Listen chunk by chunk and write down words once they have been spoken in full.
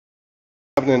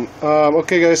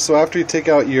Okay guys, so after you take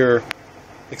out your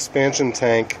expansion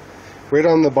tank, right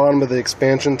on the bottom of the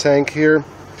expansion tank here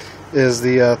is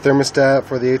the thermostat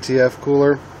for the ATF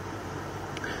cooler.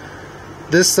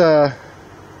 This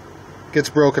gets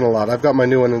broken a lot. I've got my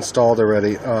new one installed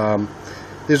already.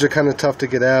 These are kind of tough to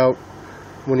get out.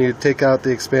 When you take out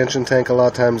the expansion tank, a lot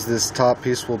of times this top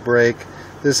piece will break.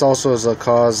 This also is a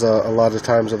cause a lot of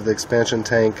times of the expansion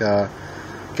tank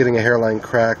getting a hairline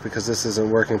crack because this isn't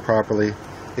working properly.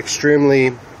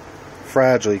 Extremely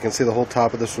fragile. You can see the whole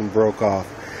top of this one broke off.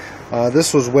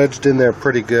 This was wedged in there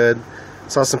pretty good.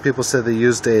 Saw some people said they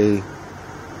used a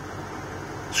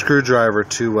screwdriver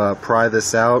to pry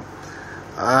this out.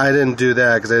 I didn't do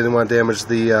that because I didn't want to damage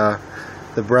the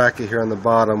bracket here on the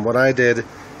bottom. What I did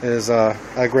is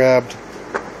I grabbed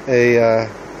a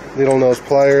needle nose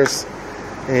pliers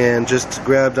and just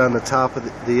grabbed on the top of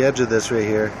the edge of this right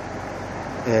here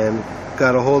and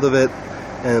got a hold of it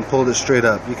and pulled it straight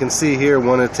up. You can see here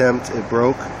one attempt it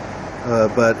broke,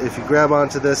 but if you grab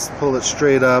onto this, pull it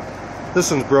straight up. This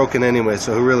one's broken anyway,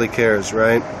 so who really cares,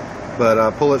 right?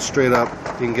 But pull it straight up,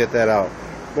 you can get that out.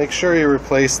 Make sure you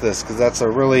replace this because that's a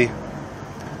really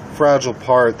fragile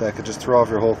part that could just throw off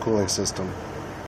your whole cooling system.